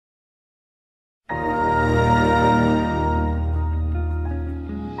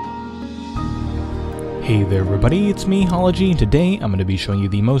Hey there everybody, it's me, hologei, and today I'm going to be showing you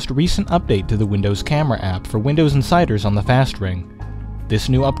the most recent update to the Windows Camera app for Windows Insiders on the Fast Ring. This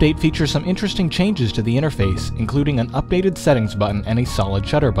new update features some interesting changes to the interface, including an updated settings button and a solid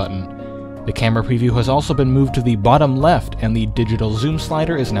shutter button. The camera preview has also been moved to the bottom left, and the digital zoom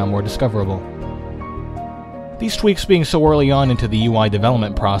slider is now more discoverable. These tweaks, being so early on into the UI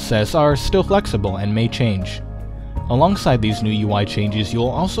development process, are still flexible and may change. Alongside these new UI changes, you'll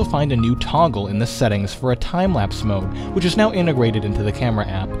also find a new toggle in the settings for a time-lapse mode, which is now integrated into the camera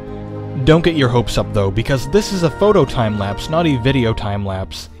app. Don't get your hopes up though, because this is a photo time-lapse, not a video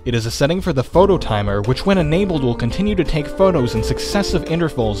time-lapse. It is a setting for the photo timer, which when enabled will continue to take photos in successive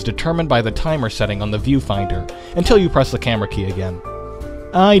intervals determined by the timer setting on the viewfinder, until you press the camera key again.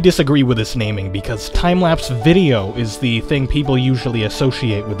 I disagree with this naming because time-lapse video is the thing people usually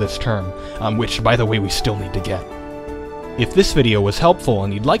associate with this term, which by the way we still need to get. If this video was helpful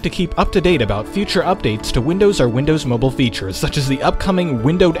and you'd like to keep up to date about future updates to Windows or Windows Mobile features, such as the upcoming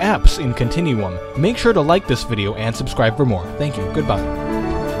windowed apps in Continuum, make sure to like this video and subscribe for more. Thank you, goodbye.